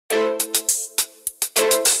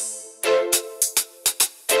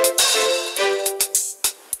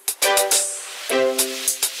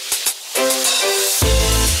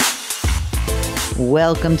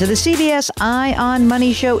Welcome to the CBS Eye on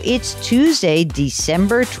Money Show. It's Tuesday,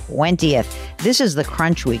 December 20th. This is the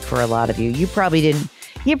crunch week for a lot of you. You probably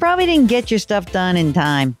didn't get your stuff done in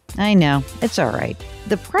time. I know. It's all right.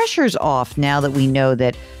 The pressure's off now that we know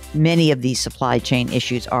that many of these supply chain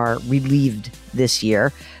issues are relieved this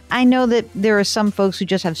year. I know that there are some folks who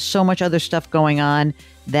just have so much other stuff going on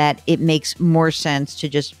that it makes more sense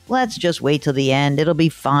to let's just wait till the end. It'll be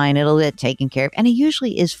fine. It'll get taken care of. And it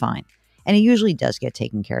usually is fine. And it usually does get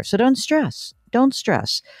taken care of. So don't stress. Don't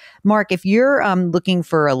stress. Mark, if you're looking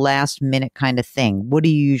for a last minute kind of thing, what do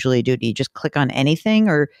you usually do? Do you just click on anything,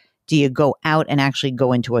 or do you go out and actually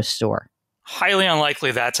go into a store? Highly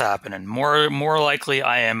unlikely that's happening. More likely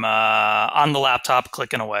I am on the laptop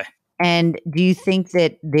clicking away. And do you think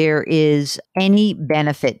that there is any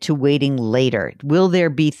benefit to waiting later? Will there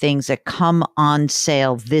be things that come on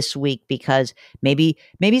sale this week because maybe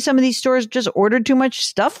some of these stores just ordered too much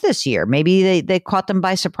stuff this year? Maybe they caught them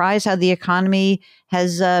by surprise how the economy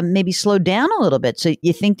has maybe slowed down a little bit. So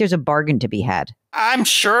you think there's a bargain to be had? I'm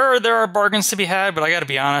sure there are bargains to be had, but I got to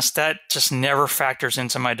be honest, that just never factors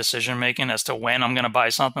into my decision making as to when I'm going to buy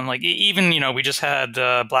something. Like even, we just had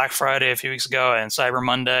Black Friday a few weeks ago and Cyber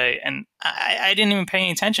Monday, and I didn't even pay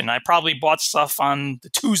any attention. I probably bought stuff on the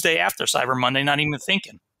Tuesday after Cyber Monday, not even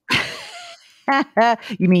thinking.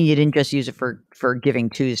 You mean you didn't just use it for Giving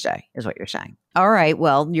Tuesday, is what you're saying. All right.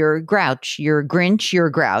 Well, you're a grouch. You're a Grinch. You're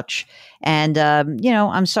a grouch. And,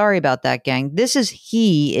 I'm sorry about that, gang.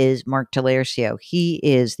 He is Mark Talercio. He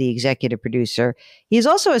is the executive producer. He's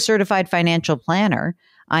also a certified financial planner.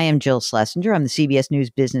 I am Jill Schlesinger. I'm the CBS News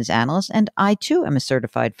business analyst, and I, too, am a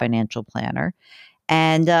certified financial planner.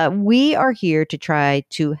 And we are here to try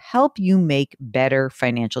to help you make better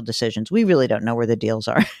financial decisions. We really don't know where the deals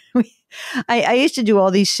are. I used to do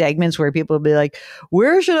all these segments where people would be like,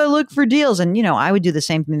 where should I look for deals? And, I would do the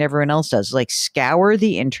same thing that everyone else does, like scour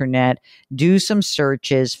the internet, do some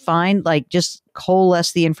searches, find just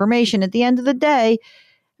coalesce the information. At the end of the day,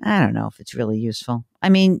 I don't know if it's really useful. I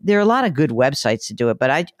mean, there are a lot of good websites to do it, but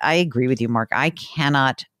I agree with you, Mark. I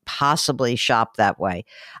cannot possibly shop that way.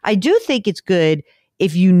 I do think it's good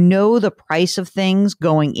if you know the price of things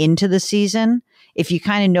going into the season, if you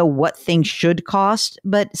kind of know what things should cost,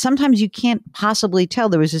 but sometimes you can't possibly tell.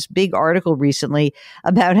 There was this big article recently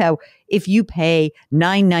about how if you pay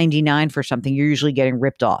 $9.99 for something, you're usually getting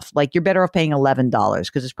ripped off. Like you're better off paying $11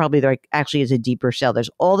 because it's probably actually is a deeper sale. There's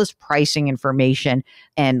all this pricing information,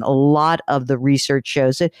 and a lot of the research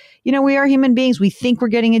shows that, we are human beings. We think we're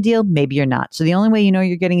getting a deal. Maybe you're not. So the only way you know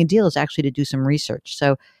you're getting a deal is actually to do some research.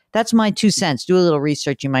 So that's my 2 cents. Do a little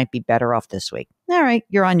research. You might be better off this week. All right.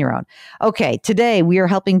 You're on your own. Okay. Today, we are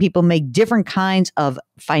helping people make different kinds of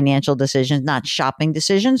financial decisions, not shopping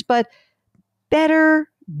decisions, but better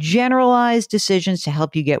generalized decisions to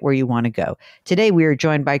help you get where you want to go. Today, we are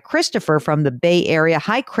joined by Christopher from the Bay Area.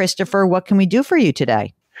 Hi, Christopher. What can we do for you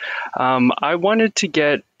today? I wanted to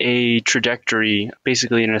get a trajectory,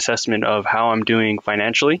 basically an assessment of how I'm doing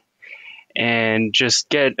financially, and just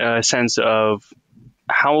get a sense of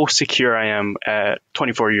how secure I am at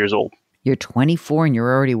 24 years old. You're 24 and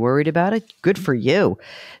you're already worried about it? Good for you.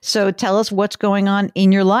 So tell us what's going on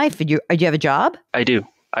in your life. Do you have a job? I do.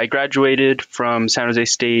 I graduated from San Jose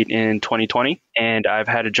State in 2020, and I've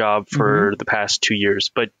had a job for the past 2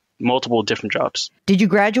 years, but multiple different jobs. Did you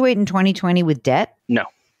graduate in 2020 with debt? No,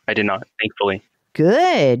 I did not, thankfully.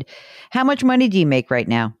 Good. How much money do you make right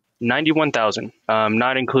now? $91,000,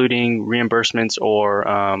 not including reimbursements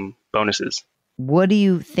or bonuses. What do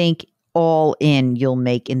you think all in you'll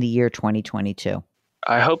make in the year 2022?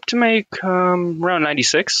 I hope to make around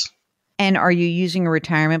 96. And are you using a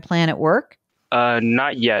retirement plan at work?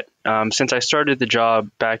 Not yet. Since I started the job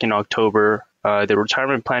back in October, the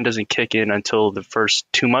retirement plan doesn't kick in until the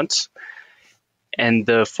first 2 months. And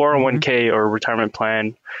the 401k or retirement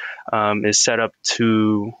plan is set up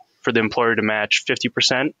for the employer to match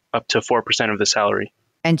 50% up to 4% of the salary.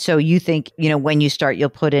 And so you think, when you start, you'll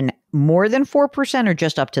put in more than 4% or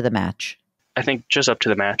just up to the match? I think just up to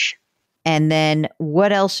the match. And then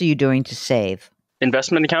what else are you doing to save?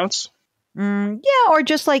 Investment accounts? Yeah, or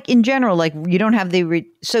just like in general, like you don't have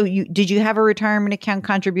did you have a retirement account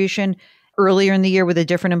contribution earlier in the year with a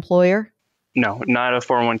different employer? No, not a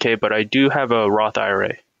 401k, but I do have a Roth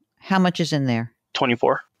IRA. How much is in there?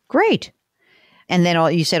 24. Great. And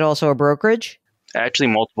then you said also a brokerage? Actually,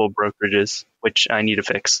 multiple brokerages, which I need to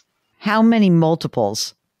fix. How many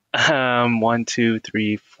multiples? 1, 2,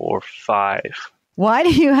 3, 4, 5. Why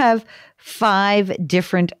do you have 5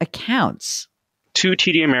 different accounts? 2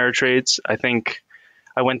 TD Ameritrades. I think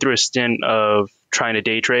I went through a stint of trying to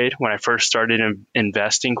day trade when I first started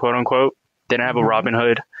investing, quote unquote. Then I have a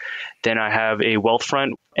Robinhood. Then I have a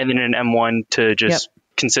Wealthfront, and then an M1 to just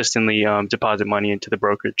consistently deposit money into the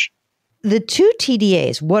brokerage. The two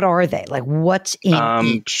TDAs, what are they? Like, what's in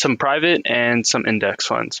each? Some private and some index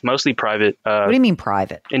funds, mostly private. What do you mean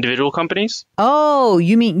private? Individual companies. Oh,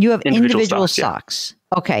 you mean you have individual stocks. stocks.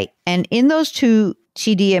 Okay. And in those two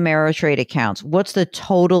TD Ameritrade accounts, what's the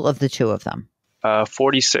total of the two of them?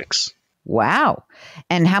 46. Wow.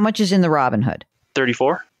 And how much is in the Robinhood?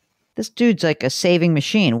 34. This dude's like a saving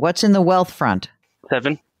machine. What's in the Wealthfront?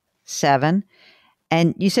 7. 7.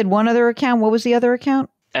 And you said one other account. What was the other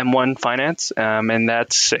account? M1 Finance, and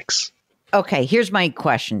that's 6. Okay, here's my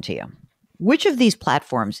question to you. Which of these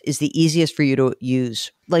platforms is the easiest for you to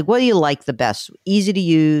use? Like, what do you like the best? Easy to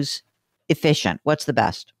use, efficient. What's the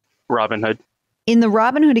best? Robinhood. In the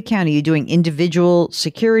Robinhood account, are you doing individual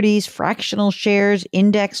securities, fractional shares,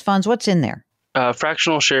 index funds? What's in there?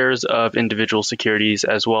 Fractional shares of individual securities,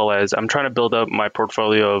 as well as I'm trying to build up my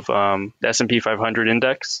portfolio of the S&P 500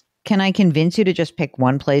 index. Can I convince you to just pick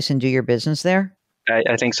one place and do your business there?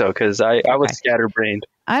 I think so, because I was scatterbrained.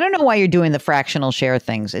 I don't know why you're doing the fractional share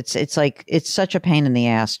things. It's like, it's such a pain in the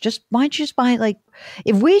ass. Why don't you just buy, like,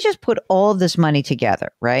 if we just put all of this money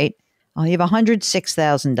together, right? Oh, you have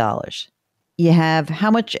 $106,000. You have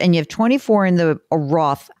how much? And you have 24 in the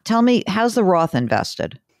Roth. Tell me, how's the Roth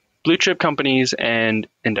invested? Blue chip companies and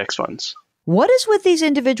index funds. What is with these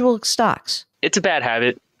individual stocks? It's a bad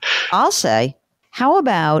habit. I'll say, how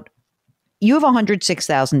about you have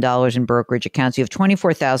 $106,000 in brokerage accounts. You have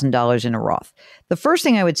 $24,000 in a Roth. The first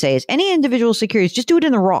thing I would say is any individual securities, just do it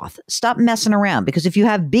in the Roth. Stop messing around, because if you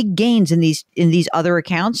have big gains in these other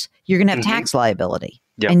accounts, you're going to have tax liability,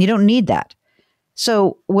 and you don't need that.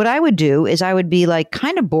 So what I would do is I would be like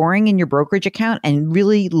kind of boring in your brokerage account and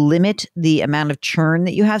really limit the amount of churn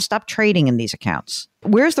that you have. Stop trading in these accounts.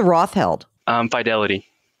 Where's the Roth held? Fidelity,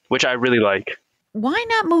 which I really like. Why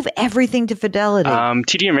not move everything to Fidelity?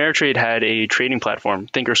 TD Ameritrade had a trading platform,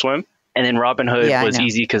 Thinkorswim, and then Robinhood was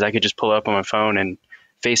easy because I could just pull it up on my phone and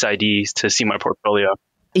Face IDs to see my portfolio.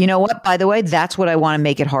 You know what? By the way, that's what I want to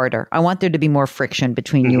make it harder. I want there to be more friction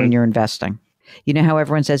between you and your investing. You know how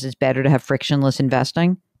everyone says it's better to have frictionless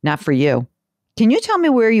investing? Not for you. Can you tell me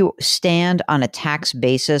where you stand on a tax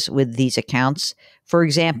basis with these accounts? For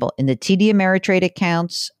example, in the TD Ameritrade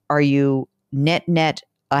accounts, are you net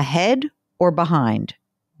ahead or behind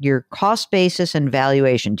your cost basis and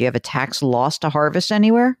valuation? Do you have a tax loss to harvest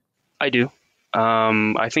anywhere? I do.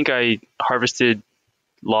 I think I harvested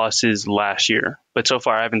losses last year, but so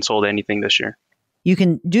far I haven't sold anything this year. You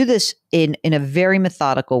can do this in a very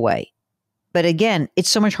methodical way. But again, it's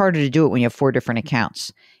so much harder to do it when you have 4 different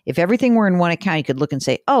accounts. If everything were in one account, you could look and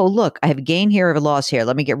say, oh, look, I have a gain here, I have a loss here.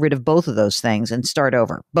 Let me get rid of both of those things and start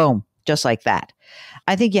over. Boom. Just like that.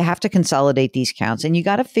 I think you have to consolidate these accounts, and you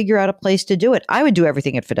got to figure out a place to do it. I would do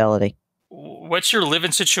everything at Fidelity. What's your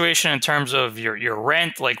living situation in terms of your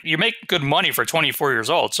rent? Like, you make good money for 24 years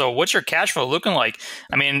old. So what's your cash flow looking like?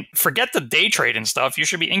 I mean, forget the day trade and stuff. You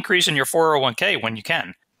should be increasing your 401k when you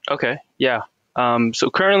can. Okay. Yeah. So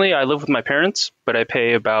currently I live with my parents, but I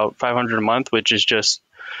pay about $500 a month, which is just,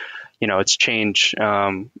 it's change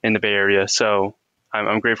in the Bay Area. So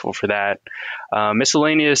I'm grateful for that.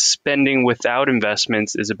 Miscellaneous spending without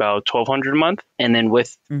investments is about $1,200 a month. And then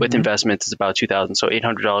with investments is about $2,000. So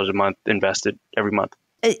 $800 a month invested every month.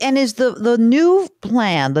 And is the new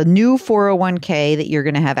plan, the new 401k that you're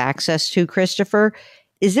going to have access to, Christopher,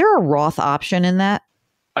 is there a Roth option in that?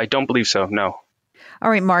 I don't believe so. No. All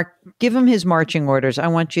right, Mark, give him his marching orders. I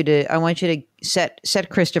want you to set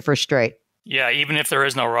Christopher straight. Yeah, even if there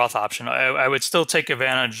is no Roth option, I would still take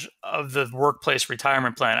advantage of the workplace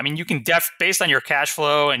retirement plan. I mean, you can based on your cash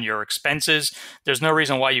flow and your expenses, there's no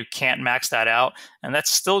reason why you can't max that out. And that's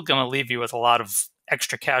still going to leave you with a lot of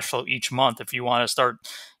extra cash flow each month if you want to start,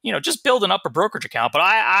 just building up a brokerage account. But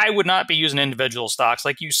I would not be using individual stocks.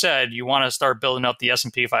 Like you said, you want to start building up the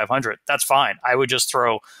S&P 500. That's fine. I would just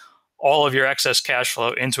throw all of your excess cash flow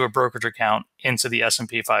into a brokerage account into the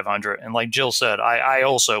S&P 500. And like Jill said, I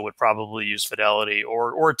also would probably use Fidelity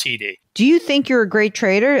or TD. Do you think you're a great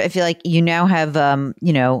trader? I feel like you now have,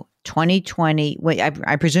 2020.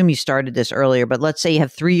 I presume you started this earlier, but let's say you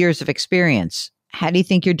have 3 years of experience. How do you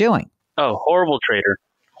think you're doing? Oh, horrible trader.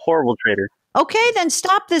 Horrible trader. Okay, then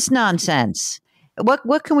stop this nonsense.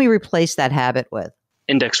 What can we replace that habit with?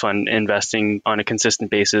 Index fund investing on a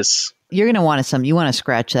consistent basis. You're going to want you want to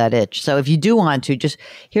scratch that itch. So if you do want to, just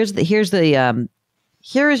here is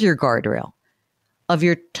your guardrail of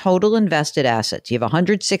your total invested assets. You have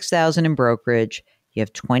 106,000 in brokerage. You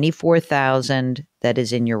have 24,000 that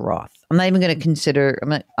is in your Roth. I'm not even going to consider.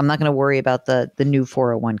 I'm not going to worry about the new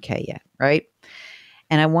 401k yet, right?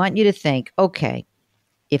 And I want you to think, okay,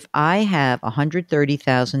 if I have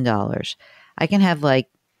 $130,000, I can have like,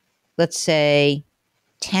 let's say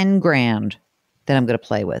 10 grand that I'm going to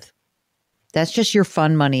play with. That's just your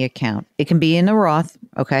fun money account. It can be in the Roth,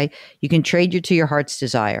 okay? You can trade to your heart's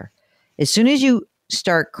desire. As soon as you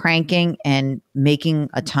start cranking and making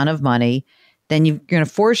a ton of money, then you're going to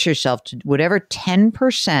force yourself to whatever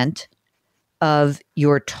 10% of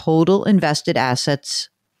your total invested assets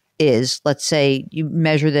is. Let's say you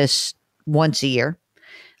measure this once a year.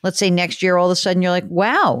 Let's say next year, all of a sudden you're like,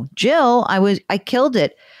 wow, Jill, I killed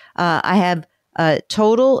it. I have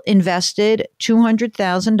total invested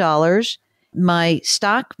 $200,000. My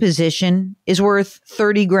stock position is worth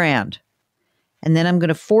 30 grand. And then I'm going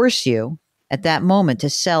to force you at that moment to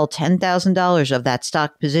sell $10,000 of that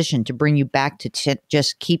stock position to bring you back to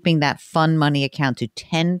just keeping that fun money account to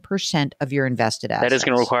 10% of your invested assets. That is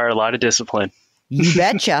going to require a lot of discipline. You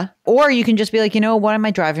betcha. Or you can just be like, what am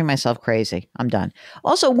I driving myself crazy? I'm done.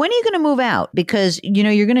 Also, when are you going to move out? Because,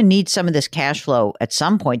 you're going to need some of this cash flow at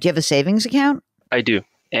some point. Do you have a savings account? I do.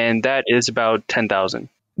 And that is about $10,000.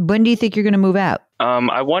 When do you think you're going to move out?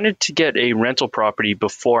 I wanted to get a rental property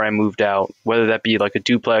before I moved out, whether that be like a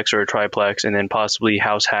duplex or a triplex, and then possibly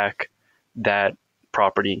house hack that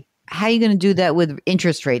property. How are you going to do that with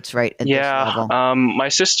interest rates right at this level? My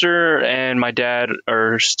sister and my dad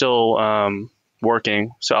are still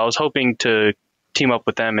working, so I was hoping to team up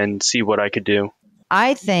with them and see what I could do.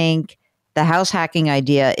 I think the house hacking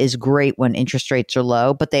idea is great when interest rates are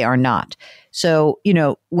low, but they are not. So,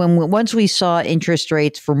 once we saw interest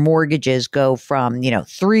rates for mortgages go from,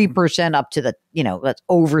 3% up to let's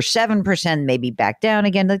over 7%, maybe back down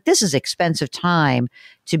again, like this is expensive time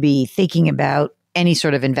to be thinking about any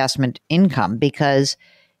sort of investment income because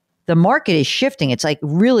the market is shifting. It's like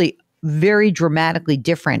really very dramatically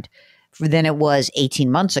different than it was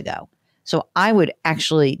 18 months ago. So I would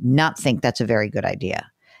actually not think that's a very good idea.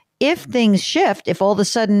 If things shift, if all of a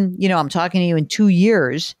sudden, I'm talking to you in 2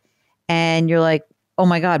 years and you're like, oh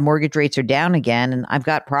my God, mortgage rates are down again and I've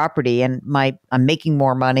got property and I'm making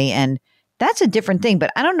more money, and that's a different thing.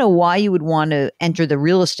 But I don't know why you would want to enter the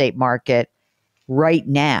real estate market right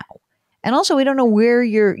now. And also, we don't know where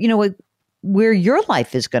where your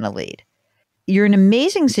life is going to lead. You're in an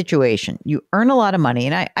amazing situation. You earn a lot of money.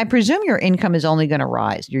 And I presume your income is only going to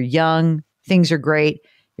rise. You're young. Things are great.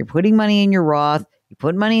 You're putting money in your Roth. You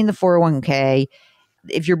put money in the 401k.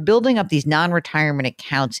 If you're building up these non-retirement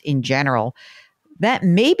accounts in general, that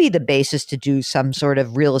may be the basis to do some sort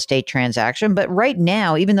of real estate transaction. But right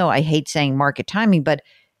now, even though I hate saying market timing, but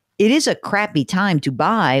it is a crappy time to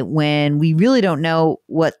buy when we really don't know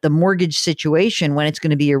what the mortgage situation, when it's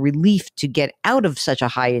going to be a relief to get out of such a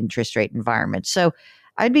high interest rate environment. So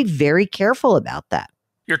I'd be very careful about that.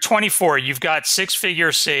 You're 24. You've got 6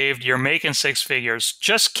 figures saved. You're making 6 figures.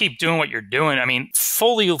 Just keep doing what you're doing. I mean,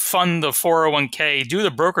 fully fund the 401k, do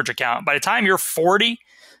the brokerage account. By the time you're 40,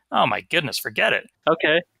 oh my goodness, forget it.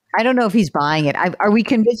 Okay. I don't know if he's buying it. Are we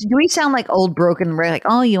convinced? Do we sound like old broken, like,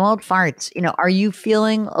 oh, you old farts? Are you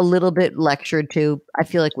feeling a little bit lectured too? I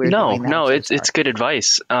feel like we're doing that. No, it's good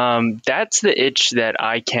advice. That's the itch that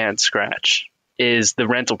I can't scratch. Is the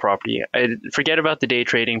rental property. Forget about the day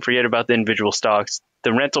trading, forget about the individual stocks.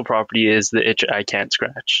 The rental property is the itch I can't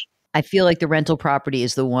scratch. I feel like the rental property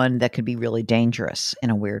is the one that could be really dangerous in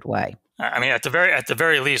a weird way. I mean, at the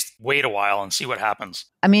very least, wait a while and see what happens.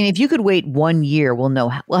 I mean, if you could wait 1 year, we'll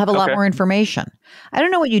have a lot more information. I don't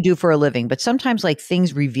know what you do for a living, but sometimes like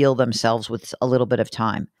things reveal themselves with a little bit of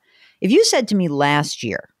time. If you said to me last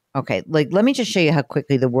year, okay, like let me just show you how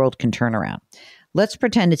quickly the world can turn around. Let's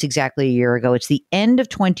pretend it's exactly a year ago. It's the end of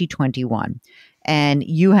 2021. And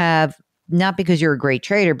you have, not because you're a great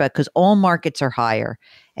trader, but because all markets are higher.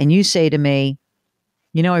 And you say to me,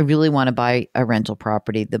 I really want to buy a rental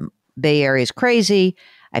property. The Bay Area is crazy.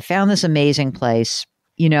 I found this amazing place.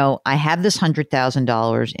 I have this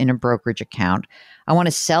 $100,000 in a brokerage account. I want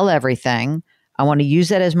to sell everything. I want to use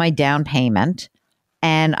that as my down payment.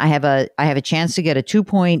 And I have a chance to get a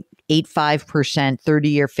 2.85%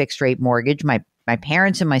 30-year fixed rate mortgage. My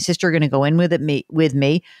parents and my sister are going to go in with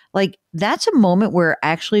me. Like that's a moment where I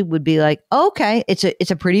actually would be like, okay,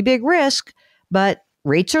 it's a pretty big risk, but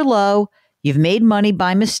rates are low. You've made money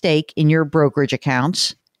by mistake in your brokerage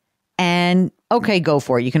accounts, and okay, go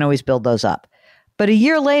for it. You can always build those up. But a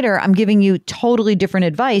year later, I'm giving you totally different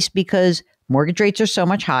advice because mortgage rates are so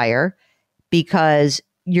much higher, because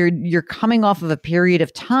you're coming off of a period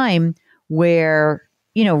of time where,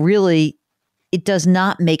 really it does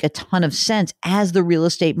not make a ton of sense as the real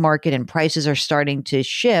estate market and prices are starting to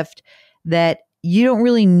shift, that you don't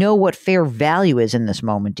really know what fair value is in this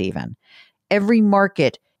moment even. Every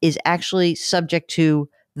market is actually subject to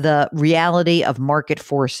the reality of market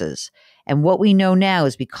forces. And what we know now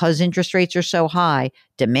is because interest rates are so high,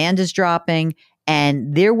 demand is dropping,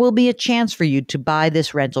 and there will be a chance for you to buy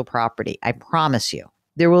this rental property. I promise you,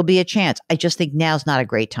 there will be a chance. I just think now's not a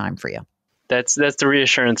great time for you. That's the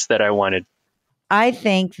reassurance that I wanted. I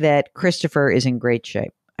think that Christopher is in great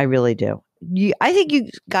shape. I really do. I think you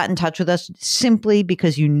got in touch with us simply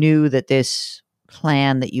because you knew that this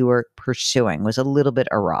plan that you were pursuing was a little bit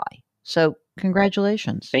awry. So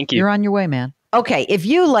congratulations. Thank you. You're on your way, man. Okay. If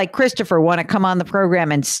you, like Christopher, want to come on the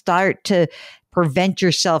program and start to prevent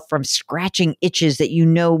yourself from scratching itches that you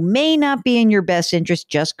know may not be in your best interest,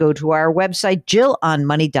 just go to our website,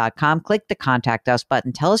 JillOnMoney.com. Click the Contact Us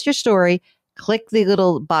button. Tell us your story. Click the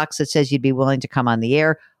little box that says you'd be willing to come on the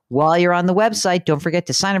air. While you're on the website, don't forget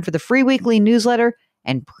to sign up for the free weekly newsletter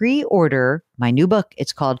and pre-order my new book.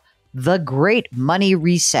 It's called The Great Money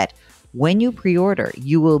Reset. When you pre-order,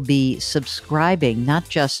 you will be subscribing not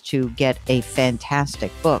just to get a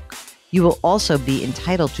fantastic book, you will also be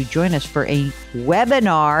entitled to join us for a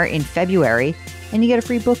webinar in February, and you get a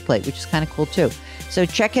free book plate, which is kind of cool too. So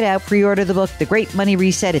check it out. Pre-order the book, The Great Money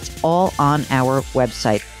Reset. It's all on our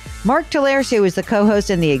website. Mark Talercio is the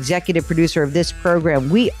co-host and the executive producer of this program.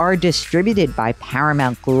 We are distributed by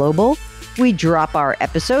Paramount Global. We drop our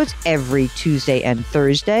episodes every Tuesday and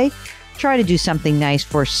Thursday. Try to do something nice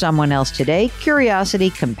for someone else today.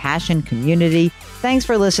 Curiosity, compassion, community. Thanks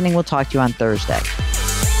for listening. We'll talk to you on Thursday.